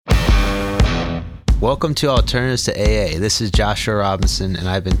Welcome to Alternatives to AA. This is Joshua Robinson, and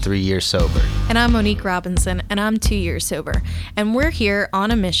I've been 3 years sober. And I'm Monique Robinson, and I'm 2 years sober. And we're here on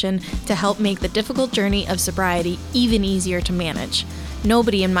a mission to help make the difficult journey of sobriety even easier to manage.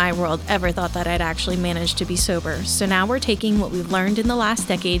 Nobody in my world ever thought that I'd actually manage to be sober. So now we're taking what we've learned in the last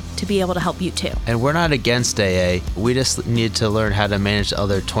decade to be able to help you too. And we're not against AA. We just need to learn how to manage the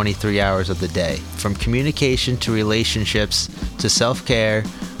other 23 hours of the day. From communication to relationships to self-care,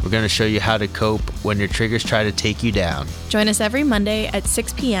 we're going to show you how to cope when your triggers try to take you down. Join us every Monday at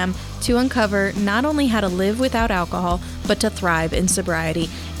 6 p.m. to uncover not only how to live without alcohol, but to thrive in sobriety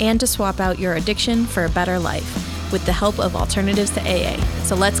and to swap out your addiction for a better life with the help of Alternatives to AA.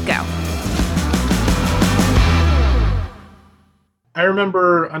 So let's go. I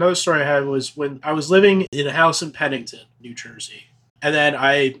remember another story I had was when I was living in a house in Pennington, New Jersey. And then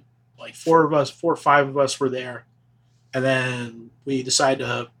four or five of us were there. And then we decided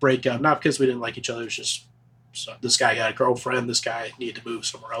to break up, not because we didn't like each other. It was just this guy got a girlfriend. This guy needed to move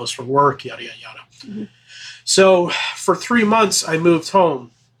somewhere else for work, yada, yada, yada. Mm-hmm. So for 3 months, I moved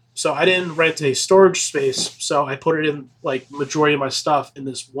home. So I didn't rent a storage space. So I put it in, majority of my stuff in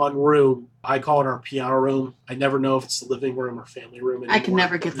this one room. I call it our piano room. I never know if it's the living room or family room anymore. I can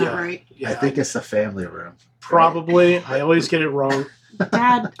never get that right. Yeah, I think it's the family room. Probably. Right? I always get it wrong.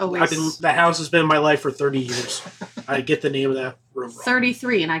 Dad always. The house has been in my life for 30 years. I get the name of that room wrong.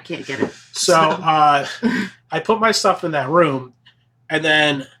 33, and I can't get it. So I put my stuff in that room, and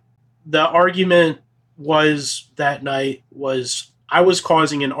then the argument that night was I was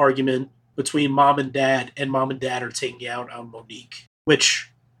causing an argument between mom and dad are taking out on Monique,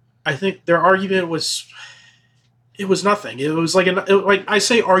 which I think their argument was. It was nothing. It was I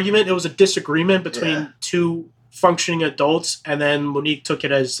say argument. It was a disagreement between two functioning adults, and then Monique took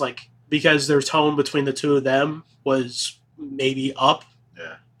it as because their tone between the two of them was maybe up.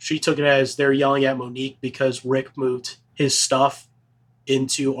 Yeah. She took it as they're yelling at Monique because Rick moved his stuff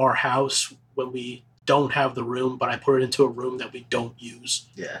into our house when we don't have the room, but I put it into a room that we don't use.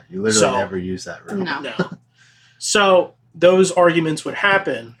 Yeah, you literally never use that room. No. So those arguments would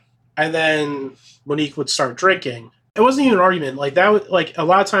happen, and then Monique would start drinking. It wasn't even an argument. A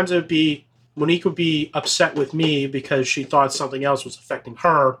lot of times it would be Monique would be upset with me because she thought something else was affecting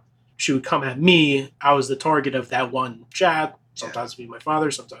her. She would come at me. I was the target of that one jab. Sometimes it would be my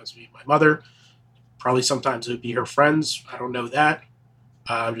father, sometimes it would be my mother. Probably sometimes it would be her friends. I don't know that.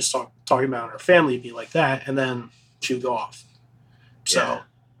 I'm just talking about her family would be like that. And then she would go off. So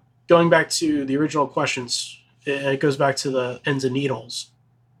going back to the original questions, it goes back to the ends and needles.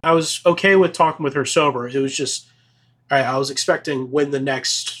 I was okay with talking with her sober. It was just, all right, I was expecting when the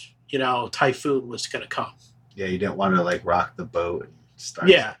next typhoon was going to come. Yeah, you didn't want to rock the boat and start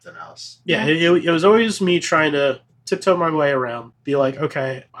something else. Yeah, it was always me trying to tiptoe my way around, be like,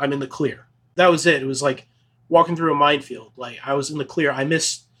 okay, I'm in the clear. That was it. It was like walking through a minefield. I was in the clear. I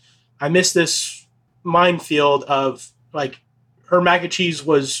missed this minefield of her mac and cheese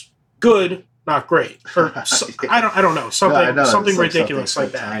was good, not great. Or I don't know, something ridiculous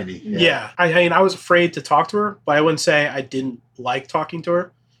like that. Tiny. Yeah. I was afraid to talk to her, but I wouldn't say I didn't like talking to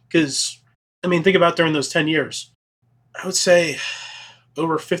her. Because, think about during those 10 years, I would say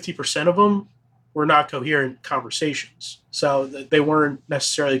over 50% of them were not coherent conversations. So they weren't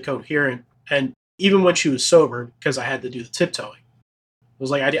necessarily coherent. And even when she was sober, because I had to do the tiptoeing, it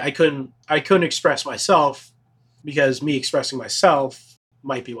was I couldn't express myself because me expressing myself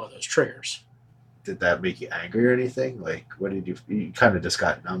might be one of those triggers. Did that make you angry or anything? What did you kind of just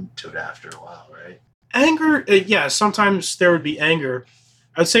got numb to it after a while, right? Anger, yeah, sometimes there would be anger.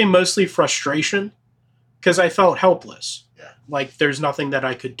 I would say mostly frustration because I felt helpless. Yeah. There's nothing that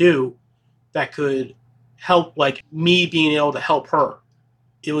I could do that could help, me being able to help her.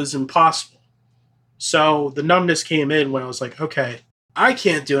 It was impossible. So the numbness came in when I was like, okay, I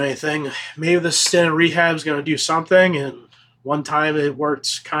can't do anything. Maybe this stint in rehab is going to do something. And one time it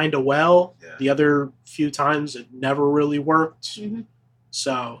worked kind of well. Yeah. The other few times it never really worked. Mm-hmm.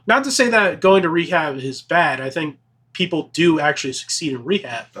 So not to say that going to rehab is bad. I think people do actually succeed in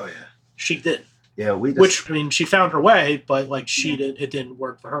rehab. Oh, yeah. She did. Yeah, she found her way, but it didn't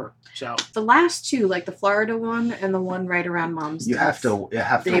work for her. So the last two, the Florida one and the one right around Mom's death. You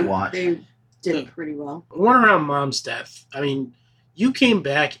have to watch. They did pretty well. One around Mom's death. You came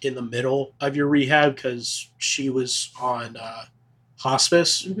back in the middle of your rehab because she was on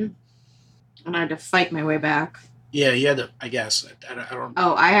hospice. Mm-hmm. And I had to fight my way back. Yeah, you had to, I guess. I don't.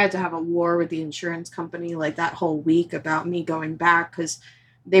 Oh, I had to have a war with the insurance company that whole week about me going back because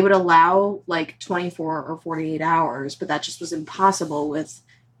they would allow 24 or 48 hours, but that just was impossible with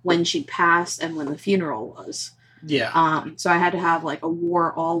when she passed and when the funeral was. Yeah. So I had to have a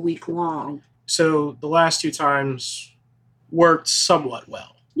war all week long. So the last 2 times worked somewhat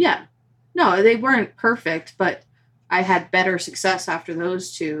well. Yeah. No, they weren't perfect, but I had better success after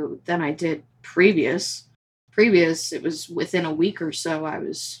those 2 than I did previous. Previous, it was within a week or so. I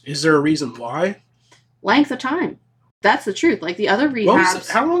was Is there a reason why? length of time. That's the truth. Like the other rehabs.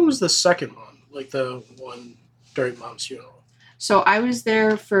 How long was the second one? Like the one during Mom's funeral? So I was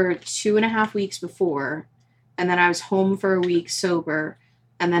there for 2.5 weeks before, and then I was home for a week sober,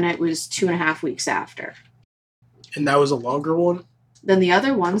 and then it was 2.5 weeks after. And that was a longer one? Then the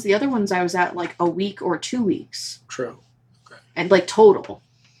other ones I was at like a week or 2 weeks. True. And like total.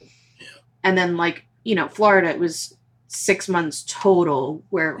 Yeah. And then like, Florida, it was 6 months total,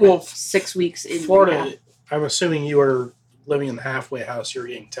 where Well, 6 weeks in Florida, rehab. I'm assuming you were living in the halfway house. You were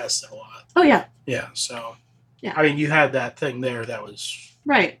getting tested a lot. Oh yeah. Yeah, so. Yeah. I mean, you had that thing there that was.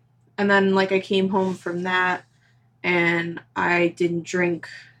 Right. And then like I came home from that and I didn't drink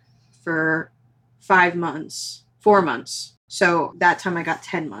for 4 months. So that time I got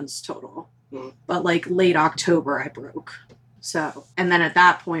 10 months total. Mhm. But like late October I broke. So, and then at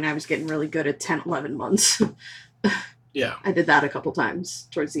that point I was getting really good at 10, 11 months. Yeah. I did that a couple times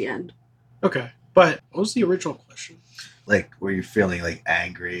towards the end. Okay. But what was the original question? Like, were you feeling like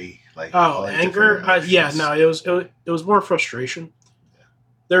angry? Like, all Oh, the anger? different Yeah, emotions? no, it was more frustration.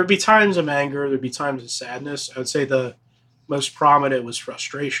 There would be times of anger. There'd be times of sadness. I would say the most prominent was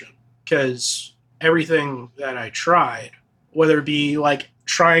frustration because everything that I tried, whether it be like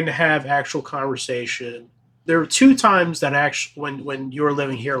trying to have actual conversation, there were 2 times that actually, when you were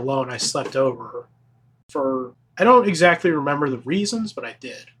living here alone, I slept over for, I don't exactly remember the reasons, but I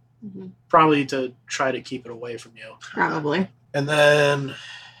did. Mm-hmm. Probably to try to keep it away from you. Probably. And then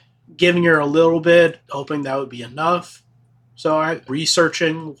giving her a little bit, hoping that would be enough. So I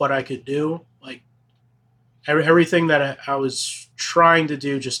researching what I could do, like everything that I was trying to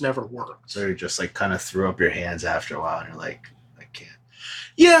do just never worked. So you just like kind of threw up your hands after a while, and you're like, I can't.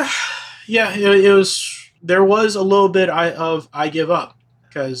 Yeah. It was. There was a little bit of I give up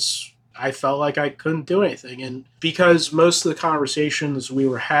because I felt like I couldn't do anything, and because most of the conversations we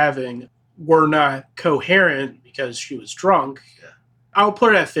were having were not coherent because she was drunk. Yeah. I'll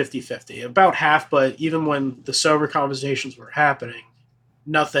put it at 50-50, about half, but even when the sober conversations were happening,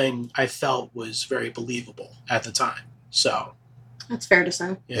 nothing I felt was very believable at the time. So, That's fair to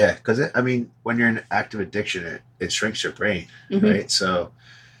say. Yeah, because I mean, when you're in active addiction, it shrinks your brain, Mhm. right? So,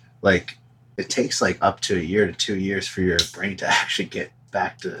 like, it takes like up to 1 year to 2 years for your brain to actually get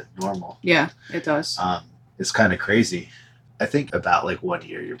back to normal. Yeah, it does. It's kind of crazy. I think about like 1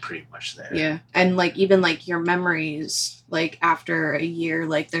 year, you're pretty much there. Yeah. And like even like your memories, like after a year,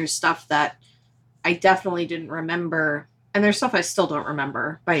 like there's stuff that I definitely didn't remember. And there's stuff I still don't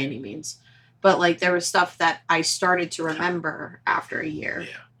remember by any means. But like there was stuff that I started to remember after a year.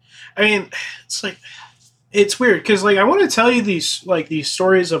 yeah. I mean, it's like, it's weird because like I want to tell you these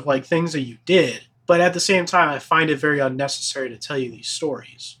stories of like things that you did, but at the same time, I find it very unnecessary to tell you these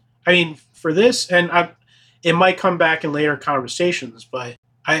stories. I mean, for this, and it might come back in later conversations, but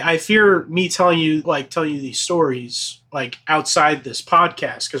I fear me telling you these stories like outside this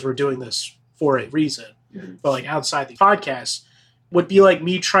podcast because we're doing this for a reason. Mhm. But like outside the podcast would be like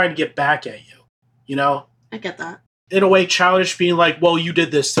me trying to get back at you, you know, I get that. in a way childish, being like, "Well, you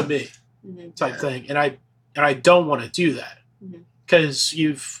did this to me," Mhm. type Yeah. thing, and I don't want to do that Mhm. because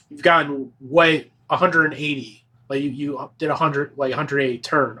you've gotten way 180, like you did 180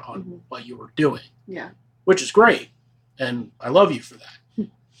 turn on Mhm. what you were doing, Yeah. which is great, and I love you for that.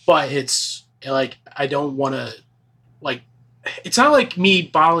 But it's like I don't want to like. It's not like me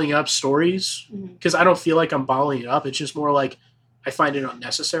bottling up stories Mhm. because I don't feel like I'm bottling it up. It's just more like I find it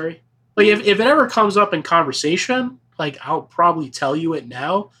unnecessary. Like if it ever comes up in conversation, like I'll probably tell you it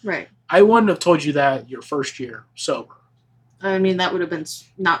now. Right. I wouldn't have told you that your first year sober. I mean, that would have been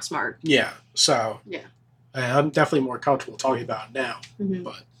not smart. Yeah. So Yeah. I'm definitely more comfortable talking about it now. Mhm.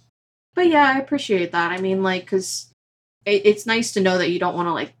 But But yeah, I appreciate that. I mean, like, because it's nice to know that you don't want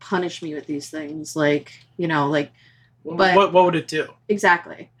to like punish me with these things. Like, like But- what would it do?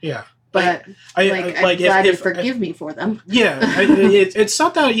 exactly. Yeah. But I like, I'm like glad you if forgive me for them. yeah, it's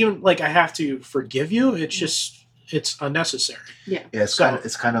not that even like I have to forgive you. It's just it's unnecessary. Yeah, it's So-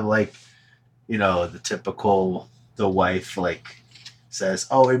 kind of like, the typical, the wife like says,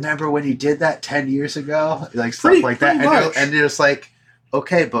 "Oh, remember when you did that 10 years ago?" Like stuff Pretty- like that, pretty much. and you're just like,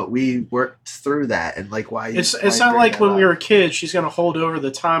 okay, but we worked through that, and like why? It's why not bring like that when we up? were kids. She's gonna hold over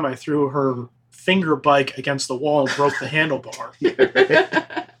the time I threw her finger bike against the wall and broke the handlebar.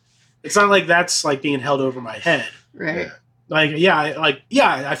 It's not like that's like being held over my head. Right. Like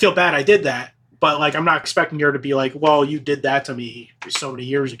I feel bad I did that, but like I'm not expecting her to be like, well, you did that to me so many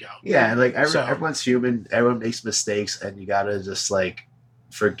years ago. Yeah, and like So- everyone's human. Everyone makes mistakes, and you gotta just like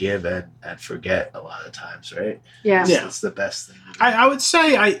forgive and forget a lot of times, right? Yeah. Yeah. It's the best thing. to do. I would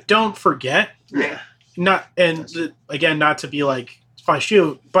say I don't forget. yeah. Not again, not to be like fine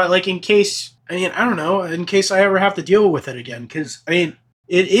shoot, but like in case, I mean, I don't know, in case I ever have to deal with it again, because I mean,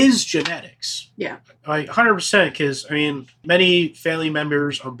 it is genetics. Yeah. Like 100%, because I mean, many family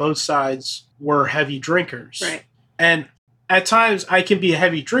members on both sides were heavy drinkers, Right. and at times I can be a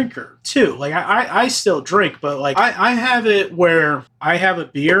heavy drinker too. Like I still drink, but like I have it where I have a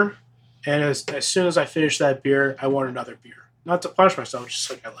beer, and as soon as I finish that beer, I want another beer. Not to punish myself, just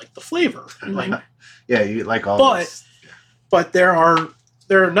like I like the flavor. Like, Yeah, you like all But- this. but there are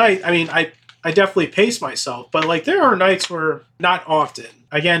nights. I mean, I definitely pace myself, but like there are nights where not often.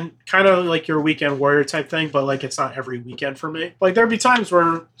 Again, kind of like your weekend warrior type thing, but like it's not every weekend for me. Like there'll be times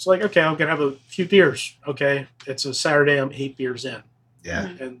where it's like, okay, I'm gonna have a few beers. Okay, it's a Saturday, I'm 8 beers in, Yeah,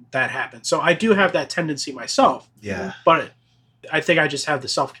 and that happens. So I do have that tendency myself, yeah, but I think I just have the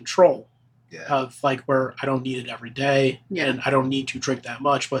self control yeah. of like where I don't need it every day, Yeah. and I don't need to drink that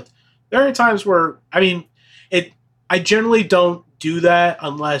much. But there are times where I generally don't do that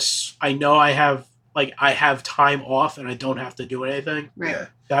unless I know I have time off and I don't have to do anything. Right. Yeah.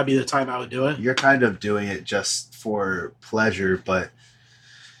 That'd be the time I would do it. You're kind of doing it just for pleasure, but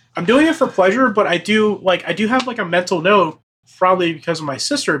I'm doing it for pleasure, but I do have like a mental note, probably because of my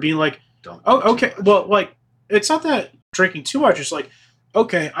sister being like, don't. oh, do too okay, much. well, like it's not that drinking too much. It's like,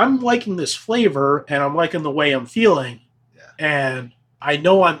 okay, I'm liking this flavor and I'm liking the way I'm feeling, Yeah. and I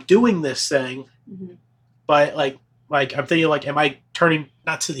know I'm doing this thing, Mhm. but like I'm thinking like, am I turning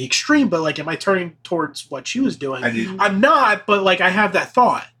not to the extreme, but like, am I turning towards what she was doing? And you- I'm not, but like I have that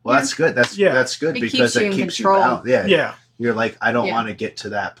thought. well, that's good. That's good It because keeps you it in keeps control. you out. Yeah, Yeah, You're like, I don't Yeah. want to get to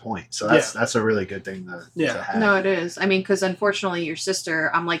that point. So that's a really good thing to Yeah. have. No, it is. I mean, because unfortunately, your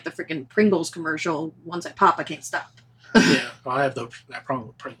sister, I'm like the freaking Pringles commercial. Once I pop, I can't stop. yeah. Well, I have that problem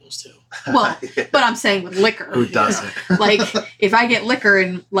with Pringles too. Well, but I'm saying with liquor. Who doesn't? Like, if I get liquor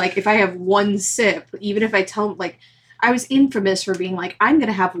and, like, if I have one sip, even if I tell, like, I was infamous for being like, I'm going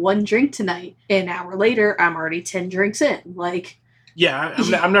to have one drink tonight. An hour later, I'm already 10 drinks in. Like, Yeah,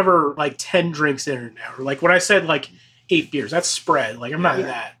 I'm never like 10 drinks in an hour. Like when I said like 8 beers, that's spread. Like I'm not Yeah.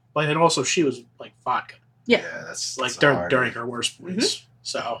 that. But then also she was like vodka, Yeah. That's like that's hard. during her worst points.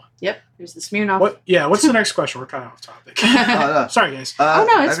 So yep, there's the Smirnoff. what? Yeah, what's the next question? We're kind of off topic. Oh, Sorry, guys. Oh,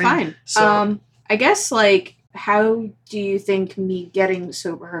 no, it's I mean, fine. So, I guess, like, how do you think me getting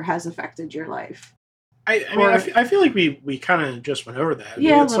sober has affected your life? I mean, I feel like we kind of just went over that. I mean,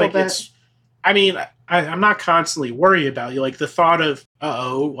 Yeah, a it's little like bit. it's. I mean, I'm not constantly worried about you. Like the thought of,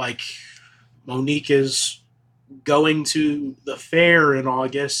 like Monique is going to the fair in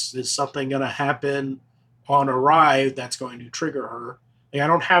August. Is something going to happen on a ride that's going to trigger her? Like I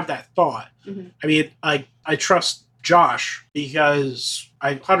don't have that thought. Mhm. I mean, I trust Josh because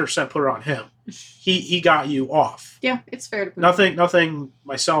I 100% put it on him. He got you off. Yeah, it's fair to put Nothing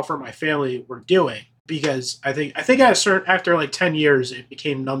myself or my family were doing, because I think at a certain, after like 10 years it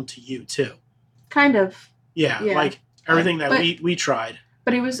became numb to you too. Kind of. Yeah. Yeah. Like everything that But- we tried.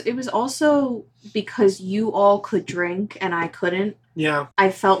 But it was also because you all could drink and I couldn't. Yeah.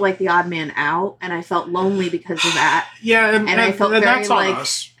 I felt like the odd man out, and I felt lonely because of that. Yeah, and I felt very, that's on like-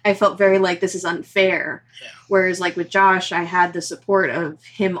 us. I felt very like this is unfair. Yeah. Whereas like with Josh, I had the support of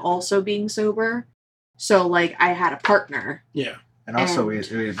him also being sober. So like I had a partner. Yeah. and also and-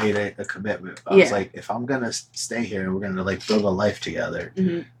 we made a commitment. I was Yeah. like, if I'm gonna stay here and we're gonna like build a life together,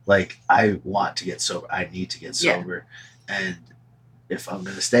 Mhm. like I want to get sober. I need to get Yeah. sober, and if I'm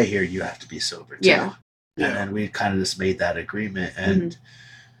gonna stay here, you have to be sober too. Yeah. Yeah. And then we kind of just made that agreement, and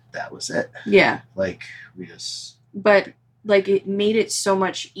that was it. Yeah. Like we just But like it made it so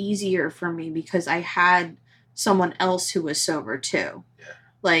much easier for me because I had someone else who was sober too. Yeah.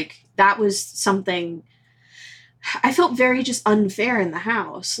 Like that was something I felt very just unfair in the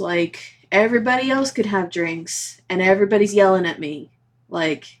house. Like everybody else could have drinks and everybody's yelling at me.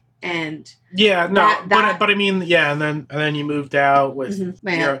 Like and Yeah, no, That- but I mean, yeah, and then you moved out with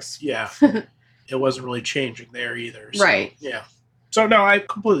my your- ex. yeah. It wasn't really changing there either. So, Right. Yeah. So no, I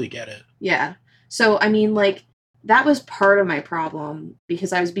completely get it. Yeah. So I mean like that was part of my problem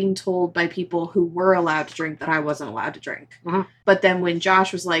because I was being told by people who were allowed to drink that I wasn't allowed to drink. Mhm. But then when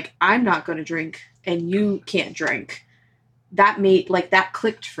Josh was like, I'm not going to drink and you can't drink, that made like that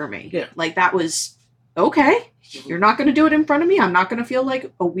clicked for me. Yeah. Like that was okay. You're not going to do it in front of me. I'm not going to feel like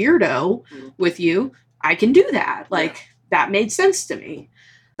a weirdo Mhm. with you. I can do that. Like that made sense to me.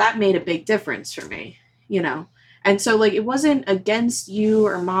 That made a big difference for me, you know. And so, like, it wasn't against you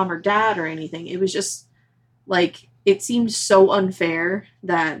or mom or dad or anything. It was just, like, it seemed so unfair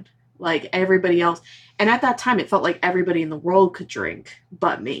that, like, everybody else. And at that time, it felt like everybody in the world could drink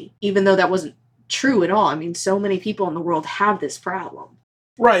but me, even though that wasn't true at all. I mean, so many people in the world have this problem.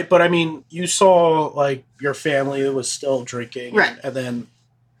 Right, but I mean, you saw like your family was still drinking, Right. And then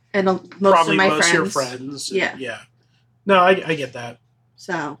And most probably of my most friends. of your friends. Yeah. Yeah. No, I get that.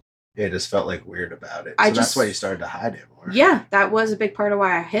 So, Yeah, it just felt like weird about it. I So just- that's why you started to hide it more. yeah, that was a big part of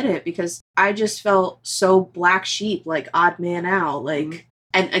why I hid it, because I just felt so black sheep, like odd man out. Like, Mhm.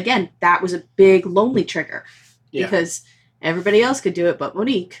 and again, that was a big lonely trigger Yeah. because everybody else could do it but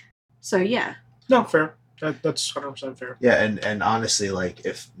Monique. So, yeah. No, fair. That's 100% fair. Yeah, and honestly, like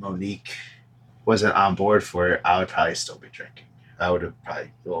if Monique wasn't on board for it, I would probably still be drinking. I would have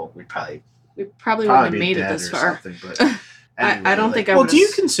probably, well, we'd probably We probably wouldn't have be made it dead this or far. something. But I don't think I Well, would do you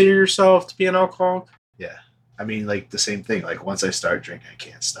consider yourself to be an alcoholic? Yeah, I mean, like the same thing. Like once I start drinking, I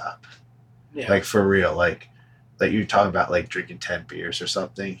can't stop. Yeah. Like for real. Like you're talking about like drinking 10 beers or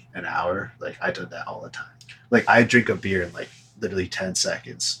something an hour. Like I did that all the time. Like I drink a beer in like literally 10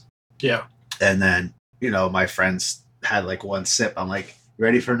 seconds, Yeah. and then my friends had like one sip. I'm like, "You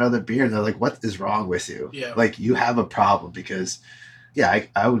ready for another beer?" And they're like, "What is wrong with you? Yeah. Like you have a problem." Because yeah,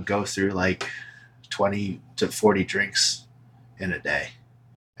 I would go through like 20 to 40 drinks in a day,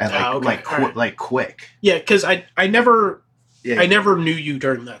 and like okay. All right. like quick. Yeah, because I never Yeah, I never knew you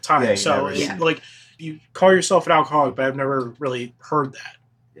during that time. Yeah, you so never- it's Yeah. like you call yourself an alcoholic, but I've never really heard that.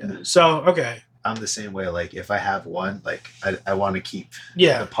 yeah. So okay. I'm the same way. Like if I have one, like I want to keep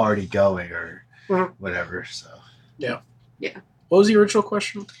Yeah. the party going or Mhm. whatever. So What was the original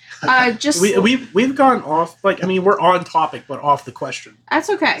question? just We've gone off. Like I mean, we're on topic, but off the question. That's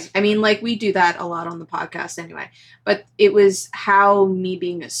okay. I mean, like, we do that a lot on the podcast anyway. But it was how me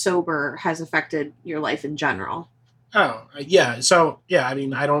being sober has affected your life in general. Oh yeah. So yeah, I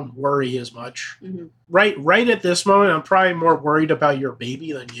mean, I don't worry as much. Mhm. Right at this moment, I'm probably more worried about your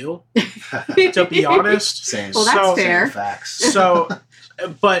baby than you. To be honest. same. Well, that's So- fair. Same facts. So,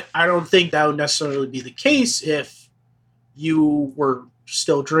 but I don't think that would necessarily be the case if you were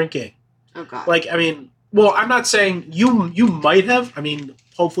still drinking. Oh, God. Like, I mean, well, I'm not saying you might have. I mean,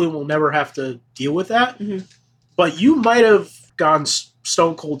 hopefully we'll never have to deal with that. Mhm. But you might have gone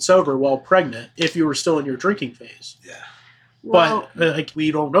stone cold sober while pregnant if you were still in your drinking phase. Yeah. Well, But like,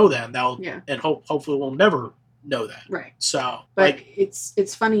 we don't know that now, yeah, and hopefully we'll never know that. right. So, But like,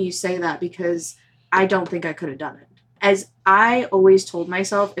 it's funny you say that because I don't think I could have done it. As I always told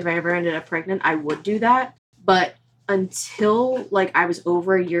myself, if I ever ended up pregnant, I would do that. But until like I was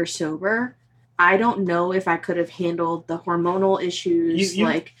over a year sober, I don't know if I could have handled the hormonal issues, You-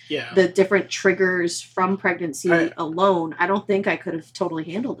 like yeah, the different triggers from pregnancy I- alone. I don't think I could have totally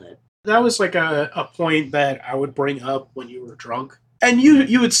handled it. that was like a point that I would bring up when you were drunk, and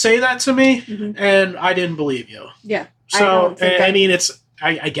you would say that to me, Mhm. and I didn't believe you. Yeah. I So don't think I I- mean,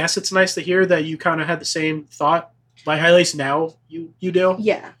 I guess it's nice to hear that you kind of had the same thought. Like at least now you do.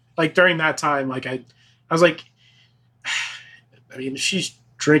 Yeah. Like during that time, like I was like, I mean, if she's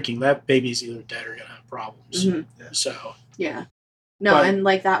drinking, that baby's either dead or gonna have problems. Mhm. So Yeah. No, But- and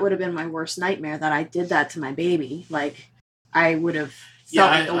like that would have been my worst nightmare that I did that to my baby. Like I would have Yeah,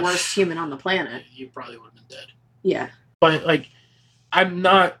 felt like the worst human on the planet. you probably would have been dead. Yeah. But like, I'm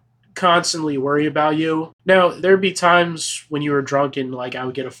not constantly worried about you. Now there'd be times when you were drunk and like I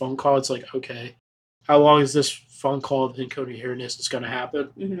would get a phone call. It's like, okay, how long is this phone call of incoherentness is going to happen?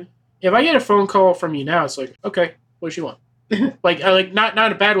 hmm If I get a phone call from you now, it's like, okay, what does she want? like, not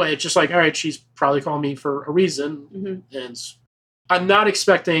in a bad way. It's just like, all right, she's probably calling me for a reason, hmm and I'm not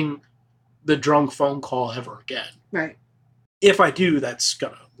expecting the drunk phone call ever again. Right. If I do, that's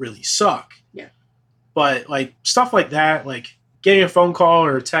gonna really suck. Yeah. But like stuff like that, like getting a phone call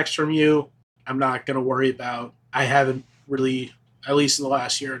or a text from you, I'm not gonna worry about. I haven't really, at least in the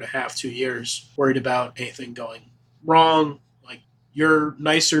last year and a half, 2 years, worried about anything going wrong. Like you're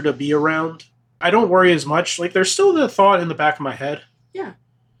nicer to be around. I don't worry as much. Like there's still the thought in the back of my head. Yeah.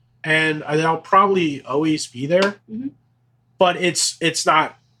 And I'll probably always be there. Mhm. But it's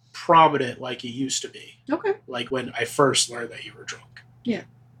not prominent like it used to be. Okay. Like when I first learned that you were drunk. Yeah.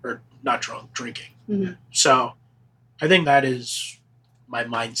 Or not drunk, drinking. hmm So I think that is my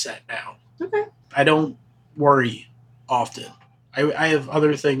mindset now. Okay. I don't worry often. I have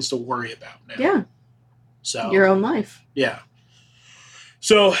other things to worry about now. Yeah. So Your own life. yeah.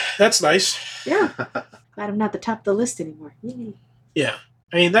 So that's nice. Yeah. Glad I'm not the top of the list anymore. Yay. Yeah.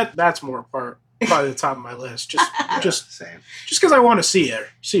 I mean that's more probably the top of my list. Just same. because I want to see her.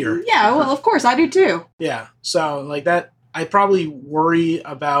 Yeah, well, of course, I do too. Yeah. So like that I probably worry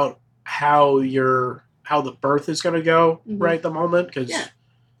about how how the birth is going to go Mhm. right at the moment. Because, Yeah.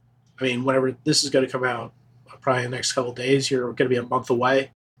 I mean, whenever this is going to come out, probably in the next couple of days, you're going to be a month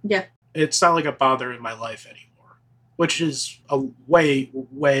away. Yeah. It's not like a bother in my life anymore, which is a way,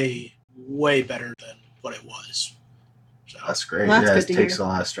 way, way better than what it was. So, That's great. Well, that's yeah, good it to takes hear. a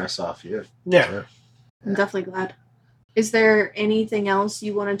lot of stress off you. yeah. Sure. I'm definitely glad. Is there anything else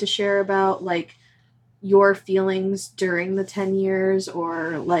you wanted to share about, like, your feelings during the 10 years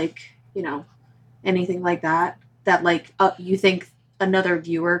or, like, you know, anything like that? That, like, you think another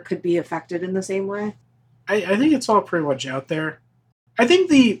viewer could be affected in the same way? I think it's all pretty much out there. I think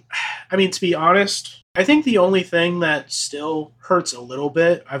to be honest, I think the only thing that still hurts a little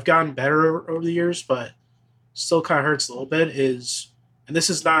bit, I've gotten better over the years, but still kind of hurts a little bit is, and this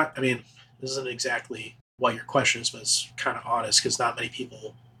is not, I mean, this isn't exactly what your question is, but it's kind of honest because not many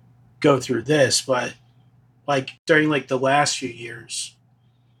people go through this, but like during like the last few years,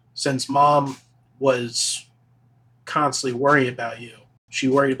 since mom was constantly worrying about you, she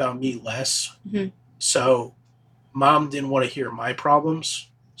worried about me less. Mhm. So mom didn't want to hear my problems.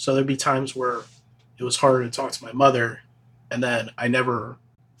 So there'd be times where it was harder to talk to my mother. And then I never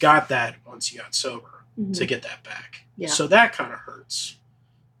got that once you got sober Mhm. to get that back. Yeah. So that kind of hurts.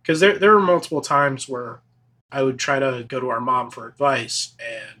 Because there were multiple times where I would try to go to our mom for advice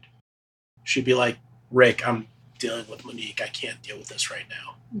and she'd be like, Rick, I'm dealing with Monique. I can't deal with this right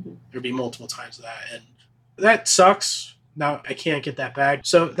now. Mhm. There'd be multiple times of that. And that sucks. Now I can't get that back.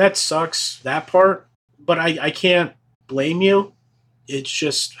 So that sucks, that part. But I can't blame you. It's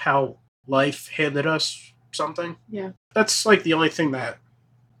just how life handed us something. Yeah. That's like the only thing that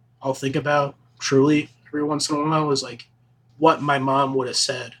I'll think about truly every once in a while is like what my mom would have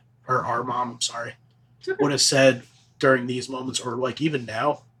said, or our mom, I'm sorry, would have said during these moments, or like even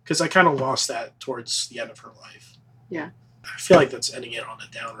now, because I kind of lost that towards the end of her life. Yeah. I feel like that's ending it on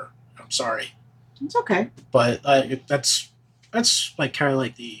a downer. I'm sorry, It's okay. but that's like kind of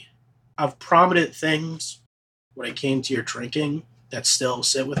like the of prominent things when it came to your drinking that still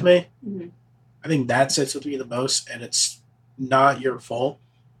sit with me. Mhm. I think that sits with me the most, and it's not your fault.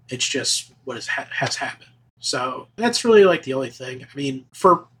 It's just what has happened. So that's really like the only thing. I mean,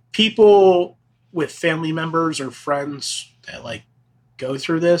 for people with family members or friends that like go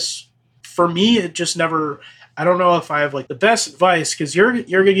through this, for me, it just never. I don't know if I have like the best advice because you're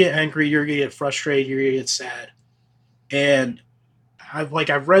gonna get angry, you're gonna get frustrated, you're gonna get sad, and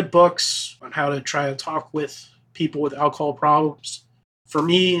I've read books on how to try to talk with people with alcohol problems. For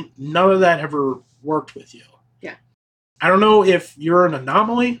me, none of that ever worked with you. Yeah. I don't know if you're an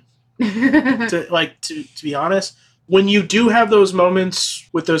anomaly, to be honest. When you do have those moments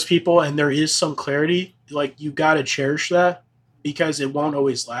with those people and there is some clarity, like you gotta cherish that because it won't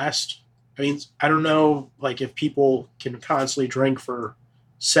always last. I mean, I don't know like if people can constantly drink for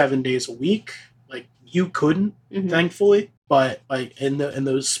 7 days a week. Like you couldn't, Mhm. thankfully. But like in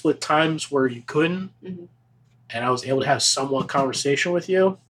those split times where you couldn't, Mhm. and I was able to have somewhat conversation with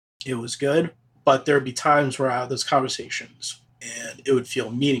you, it was good. But there'd be times where I had those conversations and it would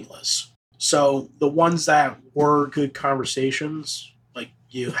feel meaningless. So the ones that were good conversations, like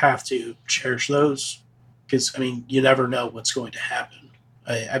you have to cherish those because I mean you never know what's going to happen.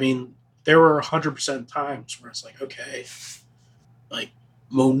 I mean there were 100% times where it's like okay, like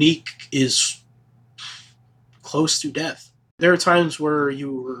Monique is close to death. There are times where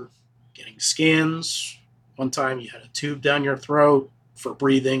you were getting scans. One time you had a tube down your throat for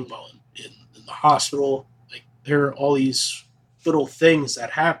breathing while in the hospital. Like there are all these little things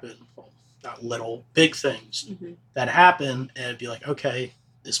that happen. Well, not little, big things Mhm. that happen, and it'd be like, okay,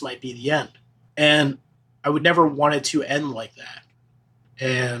 this might be the end. And I would never want it to end like that.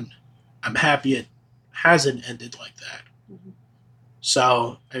 And I'm happy it hasn't ended like that. Mhm.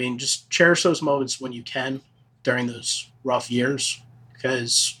 So, I mean, just cherish those moments when you can during those rough years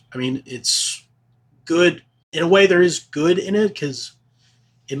because, I mean, it's good. In a way, there is good in it because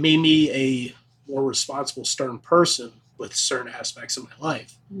it made me a more responsible, stern person with certain aspects of my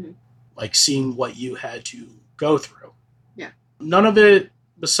life, Mhm. like seeing what you had to go through. Yeah. None of it,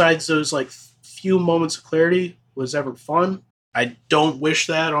 besides those like few moments of clarity, was ever fun. I don't wish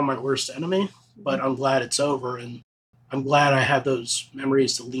that on my worst enemy, but I'm glad it's over, and I'm glad I have those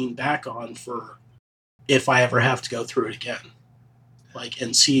memories to lean back on for if I ever have to go through it again. Like,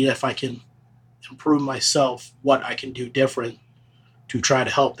 and see if I can improve myself, what I can do different to try to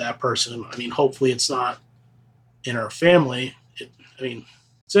help that person. I mean, hopefully it's not in our family. I mean,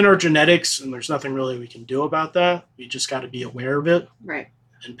 it's in our genetics, and there's nothing really we can do about that. We just got to be aware of it Right.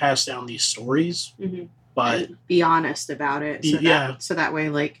 and pass down these stories. Mm-hmm. But And be honest about it. So yeah. So that way,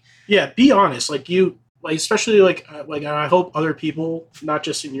 like, yeah, be honest. Like you, like especially like I hope other people, not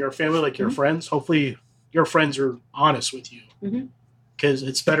just in your family, like your Mhm. friends, hopefully your friends are honest with you. Mhm. Because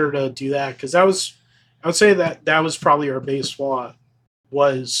it's better to do that. Because I would say that was probably our biggest flaw,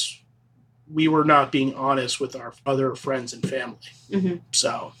 was we were not being honest with our other friends and family. Mm-hmm.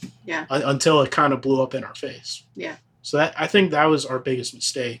 So Yeah. Until it kind of blew up in our face. Yeah. So I think that was our biggest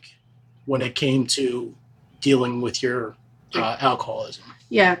mistake when it came to dealing with your alcoholism.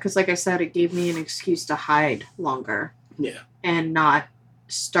 Yeah, because like I said, it gave me an excuse to hide longer. Yeah. And not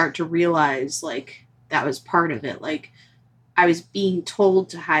start to realize like that was part of it. Like I was being told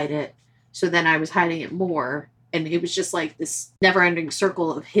to hide it, so then I was hiding it more, and it was just like this never-ending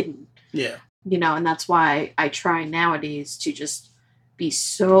circle of hidden. Yeah. And that's why I try nowadays to just be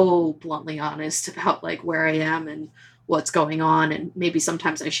so bluntly honest about like where I am and what's going on, and maybe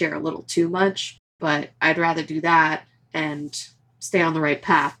sometimes I share a little too much, but I'd rather do that and stay on the right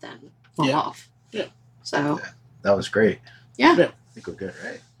path than fall off. Yeah. So That was great. yeah. Yeah. I think we're good,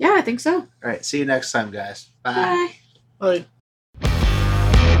 right? Yeah, I think so. All right. See you next time, guys. Bye. Bye. Like,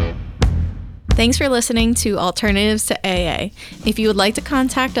 Thanks for listening to Alternatives to AA. If you would like to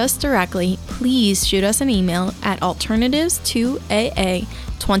contact us directly, please shoot us an email at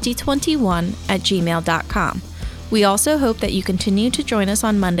alternatives2aa2021@gmail.com. We also hope that you continue to join us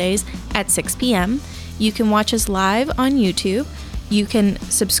on Mondays at 6 p.m. You can watch us live on YouTube. You can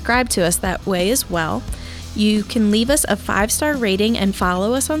subscribe to us that way as well. You can leave us a 5-star rating and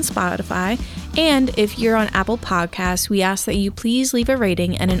follow us on Spotify. And if you're on Apple Podcasts, we ask that you please leave a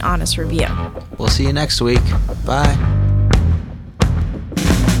rating and an honest review. We'll see you next week. Bye.